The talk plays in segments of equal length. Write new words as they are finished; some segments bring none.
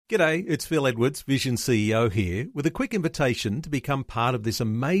G'day, it's Phil Edwards, Vision CEO here, with a quick invitation to become part of this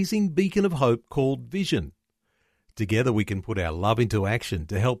amazing beacon of hope called Vision. Together we can put our love into action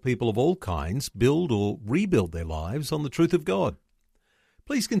to help people of all kinds build or rebuild their lives on the truth of God.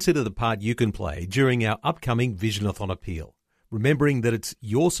 Please consider the part you can play during our upcoming Visionathon appeal, remembering that it's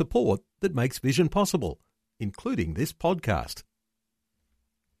your support that makes Vision possible, including this podcast.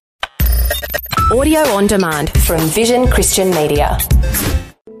 Audio on demand from Vision Christian Media.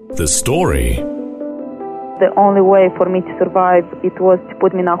 The story. The only way for me to survive, it was to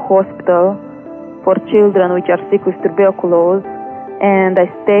put me in a hospital for children which are sick with tuberculosis, and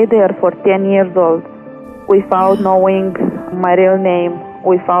I stayed there for 10 years old without knowing my real name,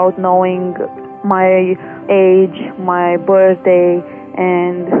 without knowing my age, my birthday,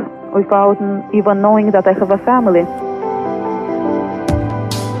 and without even knowing that I have a family.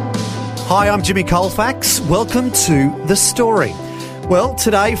 Hi, I'm Jimmy Colfax. Welcome to The Story. Well,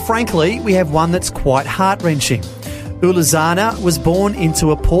 today, frankly, we have one that's quite heart-wrenching. Ulizana was born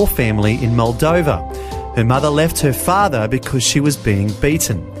into a poor family in Moldova. Her mother left her father because she was being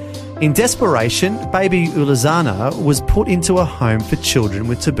beaten. In desperation, baby Ulizana was put into a home for children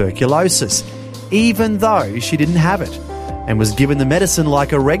with tuberculosis, even though she didn't have it, and was given the medicine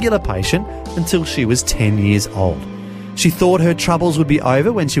like a regular patient until she was 10 years old. She thought her troubles would be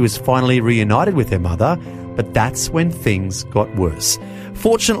over when she was finally reunited with her mother, but that's when things got worse.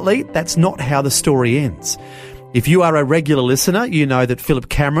 Fortunately, that's not how the story ends. If you are a regular listener, you know that Philip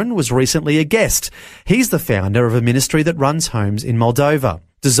Cameron was recently a guest. He's the founder of a ministry that runs homes in Moldova,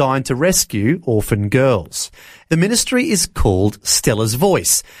 designed to rescue orphan girls. The ministry is called Stella's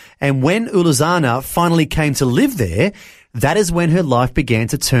Voice, and when Ulizana finally came to live there, that is when her life began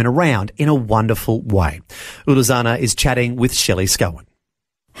to turn around in a wonderful way. Ulizana is chatting with Shelley Scowen.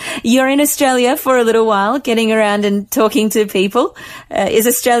 You're in Australia for a little while, getting around and talking to people. Is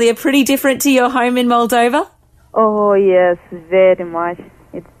Australia pretty different to your home in Moldova? Oh, yes, very much.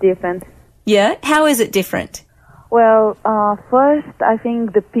 It's different. Yeah? How is it different? Well, first, I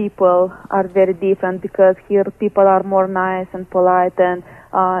think the people are very different because here people are more nice and polite, and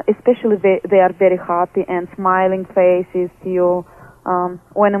especially they are very happy and smiling faces to you.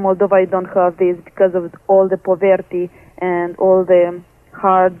 When in Moldova you don't have this because of all the poverty and all the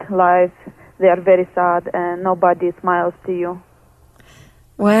hard life. They are very sad and nobody smiles to you.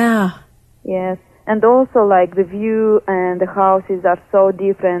 Wow. Yes. And also, like, the view and the houses are so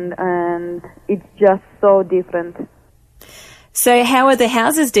different, and it's just so different. So how are the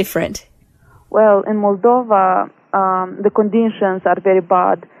houses different? Well, in Moldova, the conditions are very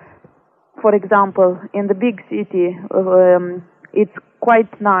bad. For example, in the big city, it's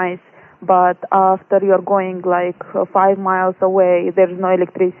quite nice, but after you're going like 5 miles away, there's no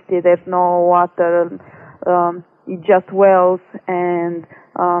electricity, there's no water, it's just wells and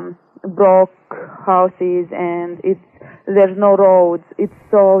broke houses, and there's no roads. It's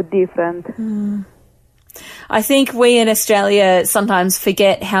so different. I think we in Australia sometimes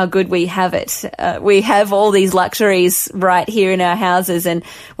forget how good we have it. We have all these luxuries right here in our houses, and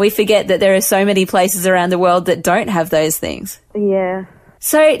we forget that there are so many places around the world that don't have those things. Yeah.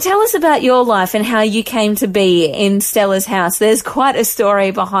 So tell us about your life and how you came to be in Stella's house. There's quite a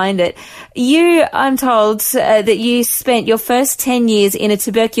story behind it. You, I'm told, that you spent your first 10 years in a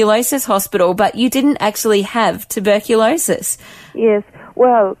tuberculosis hospital, but you didn't actually have tuberculosis. Yes.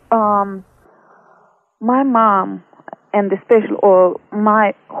 Well, my mom, and especially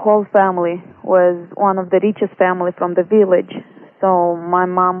my whole family, was one of the richest family from the village. So my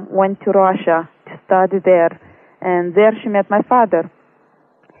mom went to Russia to study there, and there she met my father.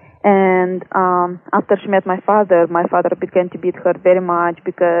 And after she met my father began to beat her very much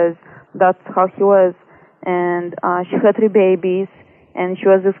because that's how he was. And she had 3 babies, and she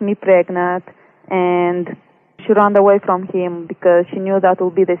was with me pregnant, and she ran away from him because she knew that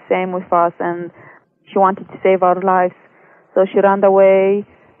would be the same with us, and she wanted to save our lives. So she ran away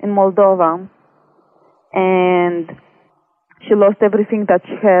in Moldova, and she lost everything that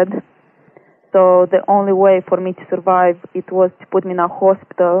she had. So the only way for me to survive, it was to put me in a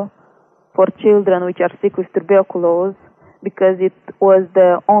hospital for children which are sick with tuberculosis, because it was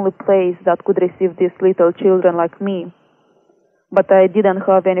the only place that could receive these little children like me. But I didn't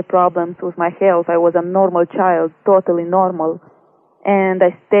have any problems with my health. I was a normal child, totally normal. And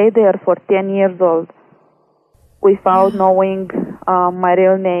I stayed there for 10 years old without knowing my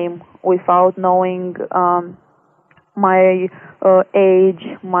real name, without knowing my age,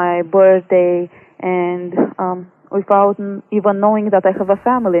 my birthday, and without even knowing that I have a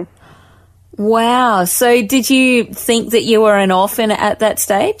family. Wow. So did you think that you were an orphan at that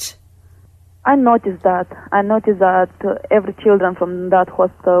stage? I noticed that. Every children from that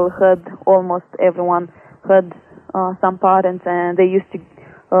hospital had, almost everyone had some parents, and they used to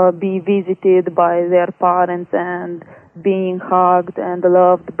be visited by their parents and being hugged and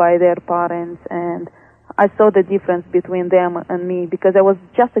loved by their parents. And I saw the difference between them and me because I was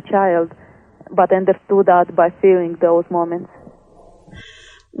just a child, but understood that by feeling those moments.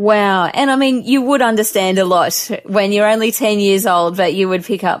 Wow. And I mean, you would understand a lot when you're only 10 years old, but you would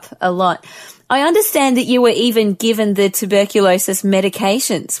pick up a lot. I understand that you were even given the tuberculosis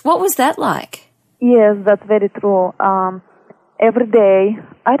medications. What was that like? Yes, that's very true. Every day,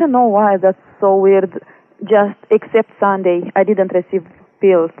 I don't know why that's so weird, just except Sunday, I didn't receive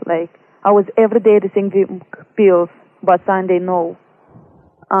pills. Like, I was every day receiving pills, but Sunday, no.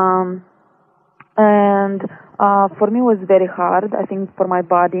 For me, it was very hard, I think, for my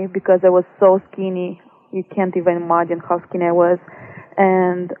body, because I was so skinny. You can't even imagine how skinny I was.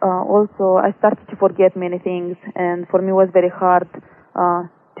 And also, I started to forget many things, and for me, it was very hard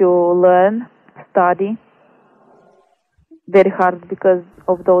to learn, study. Very hard because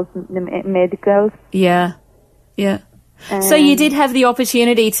of those medicals. Yeah. So you did have the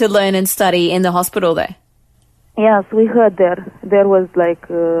opportunity to learn and study in the hospital there? Yes, we heard there was like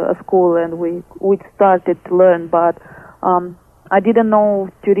a school, and we started to learn, but I didn't know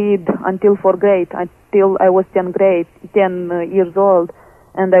to read until 4th grade, until I was 10 years old,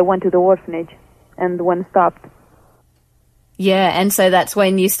 and I went to the orphanage and when stopped. Yeah, and so that's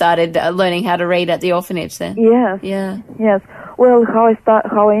when you started learning how to read at the orphanage then? Yes. Yeah. Yes. Well,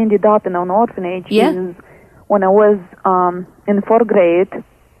 how I ended up in an orphanage is when I was in 4th grade,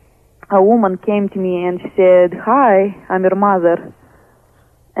 a woman came to me and she said, "Hi, I'm your mother."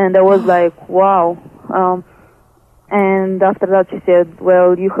 And I was like, wow. And after that she said,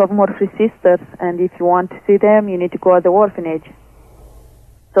 "Well, you have more 3 sisters, and if you want to see them, you need to go to the orphanage."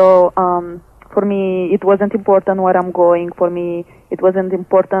 So for me, it wasn't important where I'm going. For me, it wasn't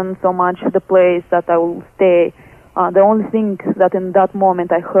important so much the place that I will stay. The only thing that in that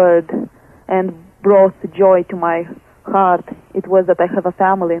moment I heard and brought joy to my heart, it was that I have a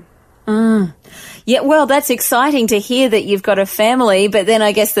family. Yeah, well, that's exciting to hear that you've got a family, but then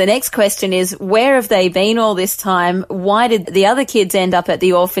I guess the next question is, where have they been all this time? Why did the other kids end up at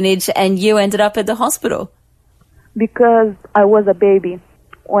the orphanage and you ended up at the hospital? Because I was a baby.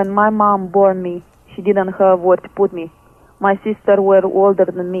 When my mom born me, she didn't have where to put me. My sisters were older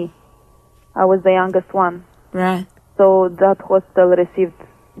than me. I was the youngest one. Right. So that hospital received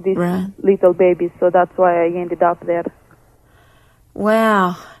these little babies, so that's why I ended up there.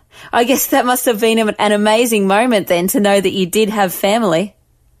 Wow. I guess that must have been an amazing moment then, to know that you did have family.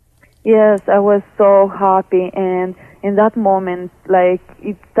 Yes, I was so happy, and in that moment, like,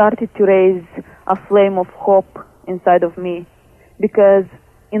 it started to raise a flame of hope inside of me, because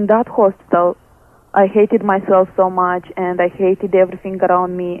in that hospital, I hated myself so much, and I hated everything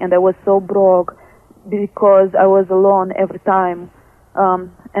around me, and I was so broke because I was alone every time.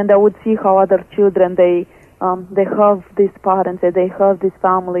 And I would see how other children, they have these parents, they have this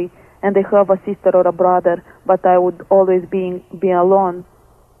family, and they have a sister or a brother, but I would always be alone.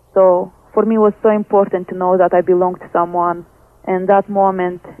 So for me, it was so important to know that I belonged to someone. And that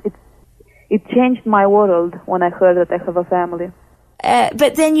moment, it changed my world when I heard that I have a family.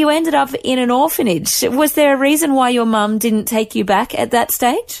 But then you ended up in an orphanage. Was there a reason why your mum didn't take you back at that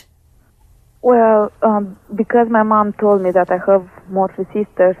stage? Well, because my mom told me that I have more 3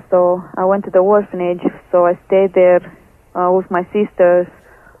 sisters, so I went to the orphanage. So I stayed there with my sisters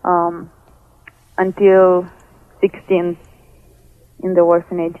until 16 in the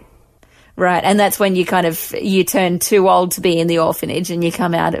orphanage. Right, and that's when you turn too old to be in the orphanage and you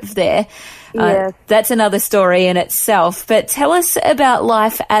come out of there. Yes. That's another story in itself. But tell us about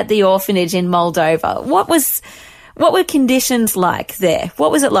life at the orphanage in Moldova. What were conditions like there?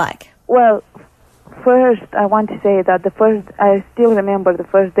 What was it like? Well, first I want to say that I still remember the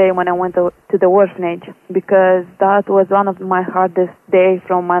first day when I went to the orphanage, because that was one of my hardest days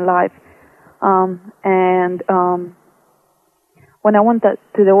from my life. When I went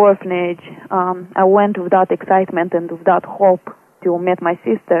to the orphanage, I went with that excitement and with that hope to meet my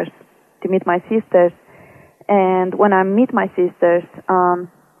sisters. And when I meet my sisters,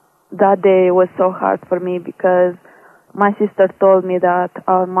 that day was so hard for me, because my sister told me that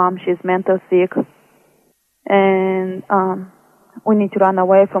our mom, she's mental sick, and we need to run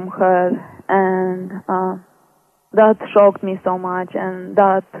away from her. And that shocked me so much, and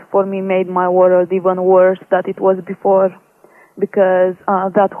that for me made my world even worse than it was before, because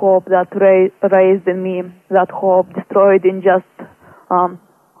that hope that raised in me, that hope destroyed in just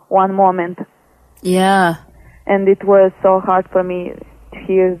one moment. Yeah. And it was so hard for me to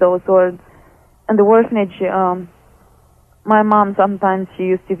hear those words. in the orphanage, my mom sometimes she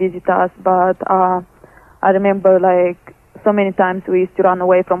used to visit us, but I remember like so many times we used to run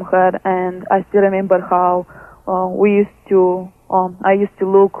away from her, and I still remember how I used to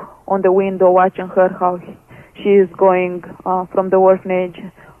look on the window watching her, how she is going from the orphanage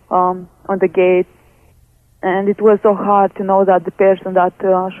on the gate. And it was so hard to know that the person that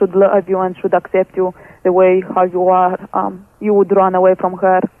should love you and should accept you the way how you are, you would run away from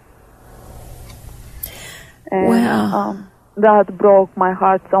her. And, wow. That broke my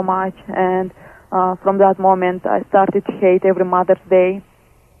heart so much. And from that moment, I started to hate every Mother's Day.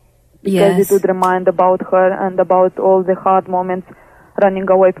 Because it would remind about her and about all the hard moments running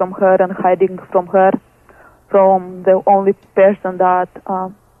away from her and hiding from her, from the only person that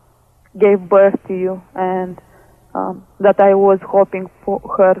gave birth to you, and that I was hoping for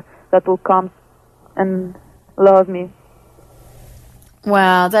her that will come and love me.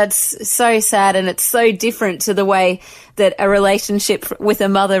 Wow, that's so sad, and it's so different to the way that a relationship with a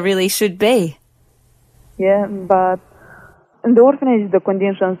mother really should be. Yeah, but in the orphanage the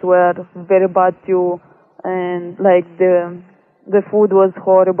conditions were very bad too, and like the food was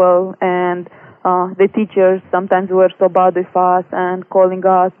horrible, and the teachers sometimes were so bad with us and calling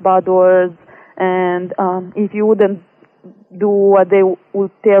us bad words, and if you wouldn't do what they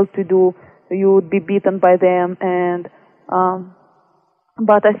would tell to do, you would be beaten by them. And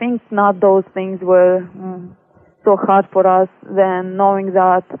but I think not those things were so hard for us than knowing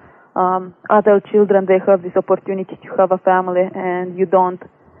that adult children, they have this opportunity to have a family and you don't.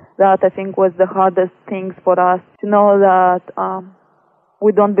 That I think was the hardest things for us, to know that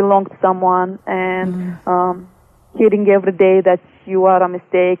we don't belong to someone, and hearing every day that you are a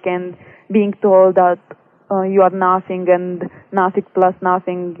mistake and being told that you are nothing and nothing plus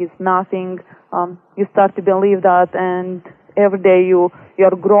nothing is nothing. You start to believe that, and every day you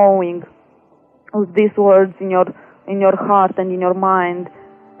are growing with these words in your heart and in your mind,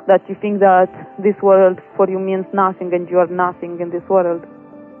 that you think that this world for you means nothing and you are nothing in this world.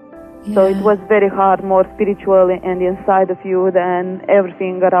 Yeah. So it was very hard, more spiritually and inside of you than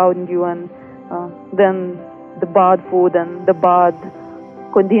everything around you, and then the bad food and the bad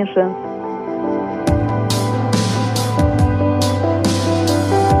conditions.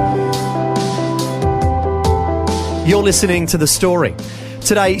 You're listening to The Story.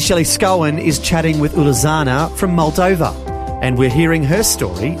 Today, Shelley Scowen is chatting with Ulizana from Moldova, and we're hearing her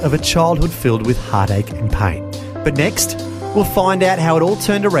story of a childhood filled with heartache and pain. But next, we'll find out how it all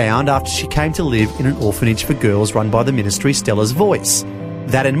turned around after she came to live in an orphanage for girls run by the ministry Stella's Voice.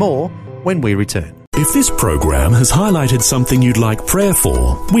 That and more when we return. If this program has highlighted something you'd like prayer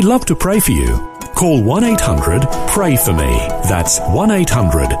for, we'd love to pray for you. Call 1-800-PRAY-FOR-ME. That's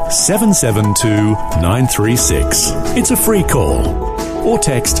 1-800-772-936. It's a free call. Or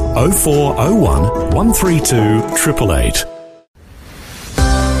text 0401 132 888.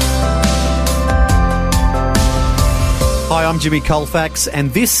 Hi, I'm Jimmy Colfax,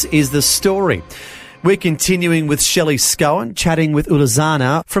 and this is The Story. We're continuing with Shelley Scowen, chatting with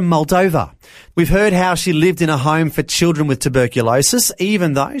Ulizana from Moldova. We've heard how she lived in a home for children with tuberculosis,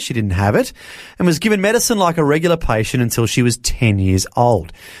 even though she didn't have it, and was given medicine like a regular patient until she was 10 years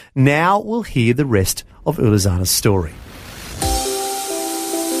old. Now we'll hear the rest of Ulizana's story.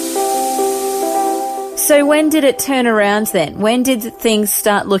 So when did it turn around then? When did things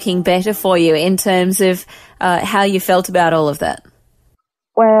start looking better for you in terms of how you felt about all of that?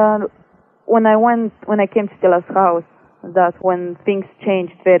 Well, when I came to Stella's house, that's when things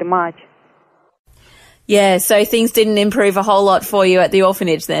changed very much. Yeah, so things didn't improve a whole lot for you at the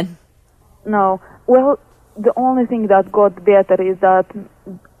orphanage then? No. Well, the only thing that got better is that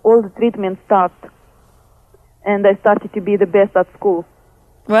all the treatment stopped, and I started to be the best at school.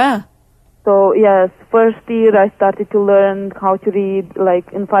 Wow. So, yes, first year I started to learn how to read,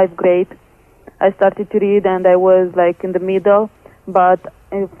 like in 5th grade. I started to read and I was like in the middle, but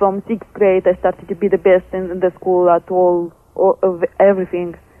from 6th grade I started to be the best in the school at all of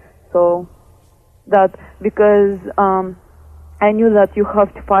everything. So that, because I knew that you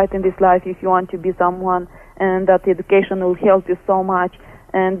have to fight in this life if you want to be someone, and that education will help you so much.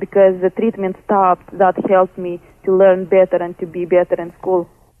 And because the treatment stopped, that helped me to learn better and to be better in school.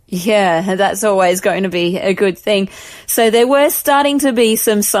 Yeah, that's always going to be a good thing. So there were starting to be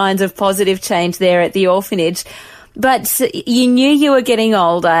some signs of positive change there at the orphanage. But you knew you were getting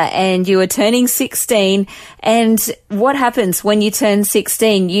older and you were turning 16. And what happens when you turn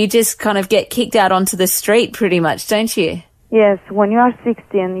 16? You just kind of get kicked out onto the street pretty much, don't you? Yes, when you are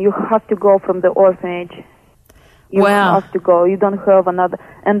 16, you have to go from the orphanage. You have to go. You don't have another.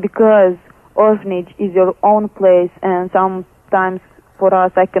 And because orphanage is your own place, and sometimes for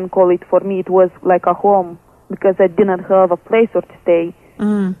us, I can call it, for me, it was like a home, because I didn't have a place where to stay.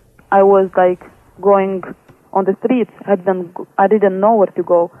 I was like going on the streets. I didn't know where to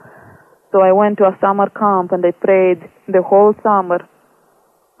go. So I went to a summer camp and I prayed the whole summer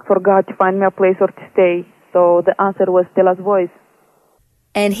for God to find me a place where to stay. So the answer was Stella's Voice.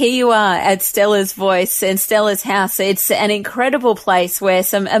 And here you are at Stella's Voice and Stella's House. It's an incredible place where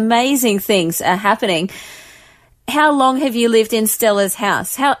some amazing things are happening. How long have you lived in Stella's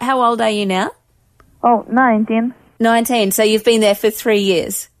house? How old are you now? Oh, 19. 19. So you've been there for 3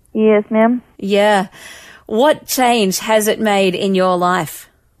 years? Yes, ma'am. Yeah. What change has it made in your life?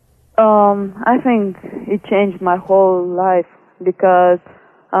 I think it changed my whole life, because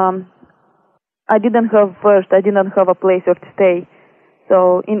I didn't have a place where to stay.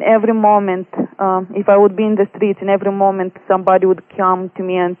 So in every moment, if I would be in the streets, in every moment somebody would come to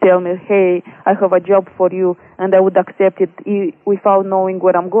me and tell me, hey, I have a job for you, and I would accept it without knowing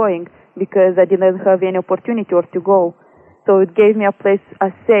where I'm going, because I didn't have any opportunity where to go. So it gave me a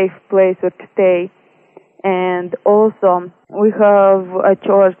safe place where to stay. And also, we have a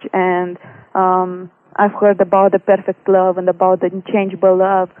church, and I've heard about the perfect love and about the unchangeable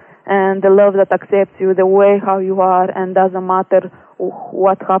love, and the love that accepts you the way how you are, and doesn't matter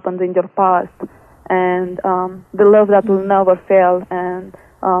what happened in your past, and the love that will never fail, and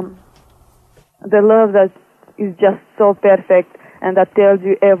the love that is just so perfect, and that tells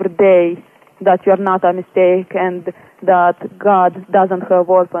you every day that you're not a mistake, and that God doesn't have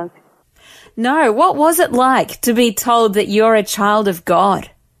orphans. No, what was it like to be told that you're a child of God?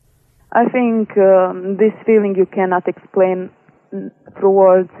 I think this feeling you cannot explain through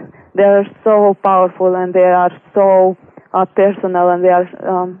words. They are so powerful, and they are so personal, and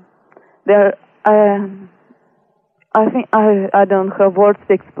I think I don't have words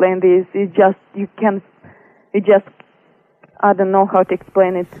to explain this. I don't know how to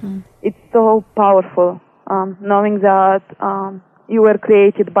explain it. It's so powerful, knowing that you were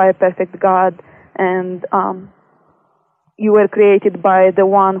created by a perfect God, and you were created by the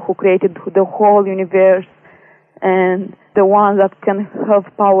one who created the whole universe, and the one that can have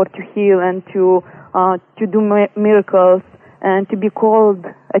power to heal and to do miracles, and to be called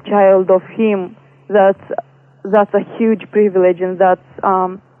a child of Him. That's a huge privilege, and that's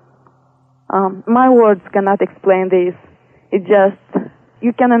my words cannot explain this. It just,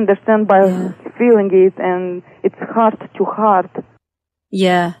 you can understand by feeling it, and it's heart to heart.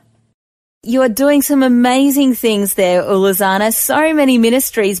 Yeah. You are doing some amazing things there, Ulizana. So many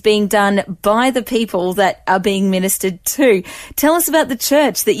ministries being done by the people that are being ministered to. Tell us about the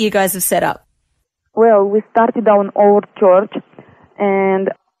church that you guys have set up. Well, we started our church,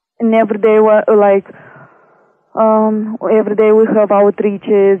 and every day every day we have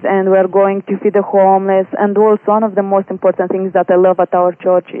outreaches, and we're going to feed the homeless. And also, one of the most important things that I love at our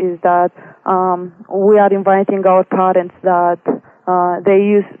church is that we are inviting our parents that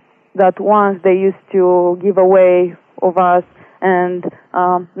once they used to give away of us, and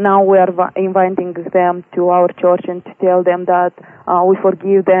now we are inviting them to our church and to tell them that we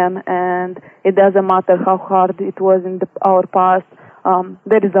forgive them, and it doesn't matter how hard it was in our past.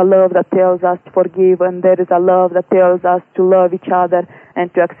 There is a love that tells us to forgive, and there is a love that tells us to love each other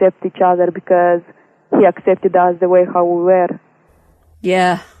and to accept each other, because He accepted us the way how we were.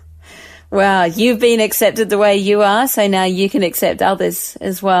 Yeah. Wow, you've been accepted the way you are, so now you can accept others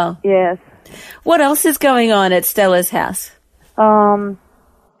as well. Yes. What else is going on at Stella's house?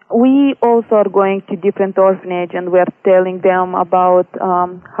 We also are going to different orphanage, and we are telling them about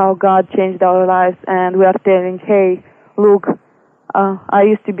how God changed our lives, and we are telling, hey, look, I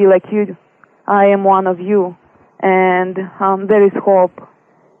used to be like you. I am one of you, and there is hope.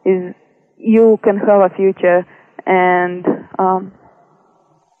 You can have a future, and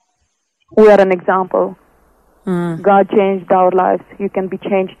we are an example. God changed our lives. You can be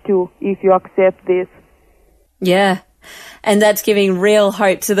changed too if you accept this. Yeah. And that's giving real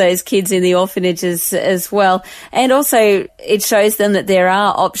hope to those kids in the orphanages as well. And also it shows them that there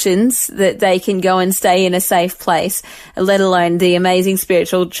are options, that they can go and stay in a safe place, let alone the amazing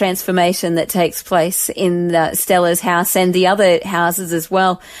spiritual transformation that takes place in Stella's house and the other houses as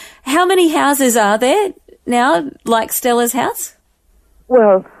well. How many houses are there now, like Stella's house?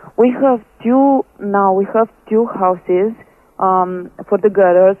 Well, we have two houses for the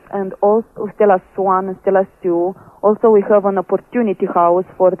girls, and also Stella's 1 and Stella's 2. Also, we have an opportunity house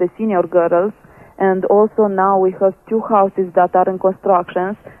for the senior girls, and also now we have 2 houses that are in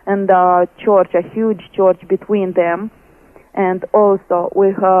construction, and a church, a huge church between them. And also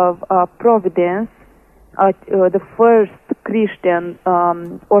we have Providence, the first Christian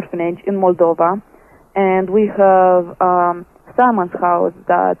orphanage in Moldova, and we have Simon's house,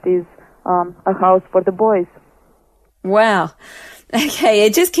 that is a house for the boys. Wow. Okay,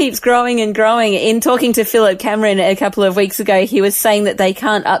 it just keeps growing and growing. In talking to Philip Cameron a couple of weeks ago, he was saying that they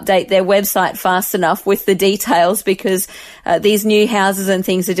can't update their website fast enough with the details because these new houses and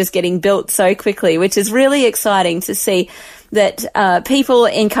things are just getting built so quickly, which is really exciting to see that people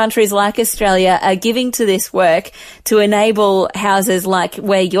in countries like Australia are giving to this work to enable houses like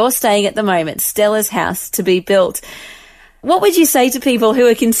where you're staying at the moment, Stella's house, to be built. What would you say to people who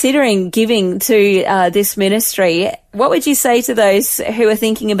are considering giving to this ministry? What would you say to those who are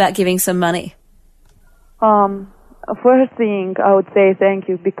thinking about giving some money? First thing, I would say thank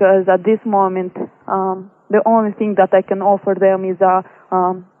you, because at this moment, the only thing that I can offer them is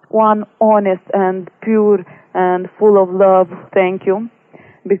one honest and pure and full of love thank you,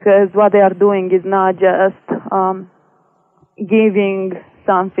 because what they are doing is not just giving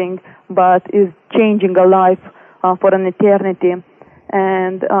something, but is changing a life for an eternity.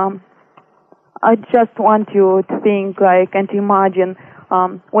 And I just want you to think and to imagine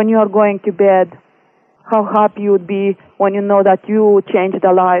when you are going to bed, how happy you would be when you know that you changed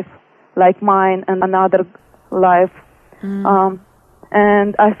a life like mine and another life.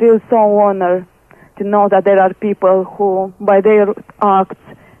 And I feel so honored to know that there are people who, by their acts,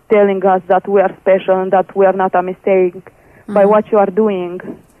 telling us that we are special and that we are not a mistake. By what you are doing,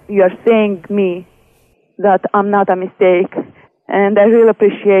 you are saying me that I'm not a mistake. And I really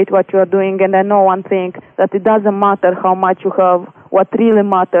appreciate what you are doing. And I know one thing, that it doesn't matter how much you have. What really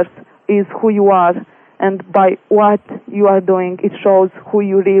matters is who you are. And by what you are doing, it shows who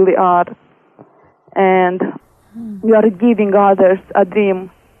you really are. And you are giving others a dream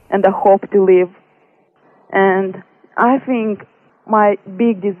and a hope to live. And I think my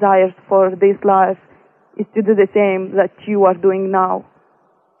big desires for this life is to do the same that you are doing now,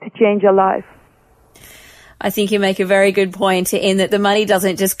 to change a life. I think you make a very good point in that the money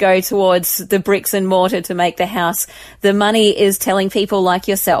doesn't just go towards the bricks and mortar to make the house. The money is telling people like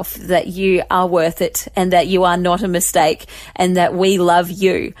yourself that you are worth it and that you are not a mistake and that we love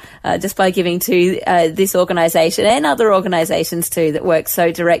you, just by giving to this organisation and other organisations too that work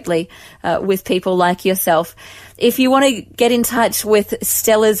so directly with people like yourself. If you want to get in touch with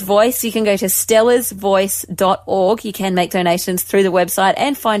Stella's Voice, you can go to stellasvoice.org. You can make donations through the website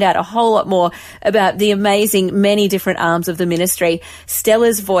and find out a whole lot more about the amazing many different arms of the ministry,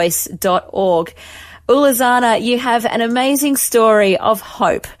 stellasvoice.org. Ulizana, you have an amazing story of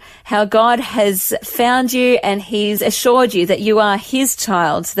hope, how God has found you and he's assured you that you are his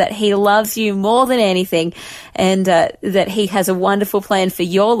child, that he loves you more than anything, and that he has a wonderful plan for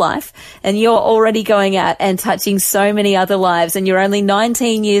your life. And you're already going out and touching so many other lives, and you're only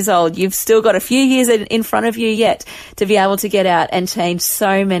 19 years old. You've still got a few years in front of you yet to be able to get out and change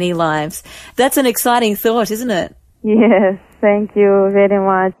so many lives. That's an exciting thought, isn't it? Yes, thank you very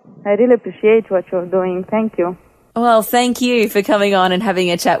much. I really appreciate what you're doing. Thank you. Well, thank you for coming on and having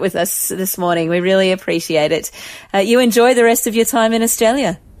a chat with us this morning. We really appreciate it. You enjoy the rest of your time in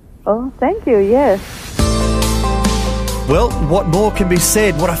Australia. Oh, thank you, yes. Well, what more can be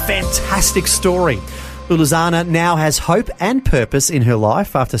said? What a fantastic story. Ulizana now has hope and purpose in her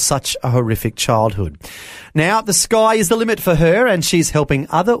life after such a horrific childhood. Now, the sky is the limit for her, and she's helping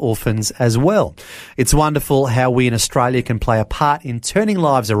other orphans as well. It's wonderful how we in Australia can play a part in turning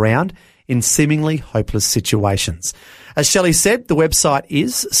lives around in seemingly hopeless situations. As Shelley said, the website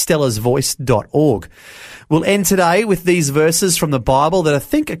is stellasvoice.org. We'll end today with these verses from the Bible that I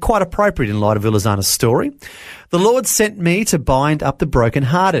think are quite appropriate in light of Ulizana's story. The Lord sent me to bind up the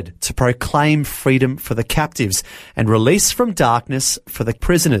brokenhearted, to proclaim freedom for the captives and release from darkness for the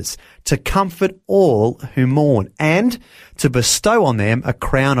prisoners, to comfort all who mourn, and to bestow on them a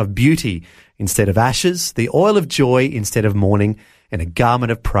crown of beauty instead of ashes, the oil of joy instead of mourning, and a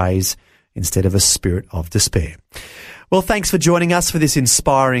garment of praise instead of a spirit of despair. Well, thanks for joining us for this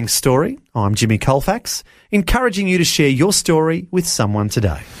inspiring story. I'm Jimmy Colfax, encouraging you to share your story with someone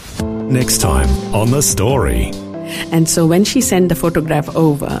today. Next time on The Story. And so when she sent the photograph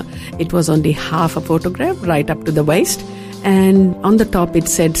over, it was only half a photograph, right up to the waist. And on the top it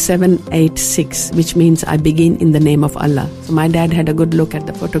said 786, which means I begin in the name of Allah. So my dad had a good look at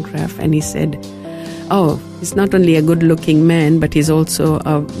the photograph and he said, oh, he's not only a good-looking man, but he's also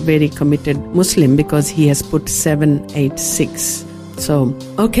a very committed Muslim because he has put 786. So,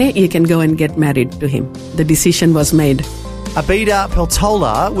 okay, you can go and get married to him. The decision was made. Abida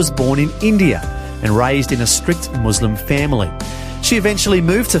Peltola was born in India and raised in a strict Muslim family. She eventually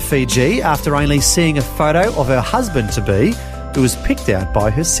moved to Fiji after only seeing a photo of her husband-to-be, who was picked out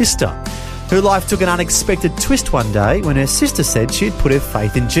by her sister. Her life took an unexpected twist one day when her sister said she'd put her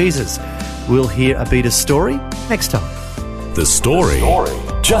faith in Jesus. We'll hear Abida's story next time. The Story.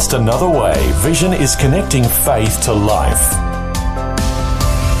 Just another way Vision is connecting faith to life.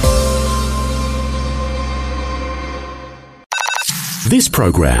 This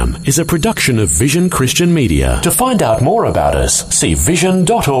program is a production of Vision Christian Media. To find out more about us, see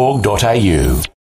vision.org.au.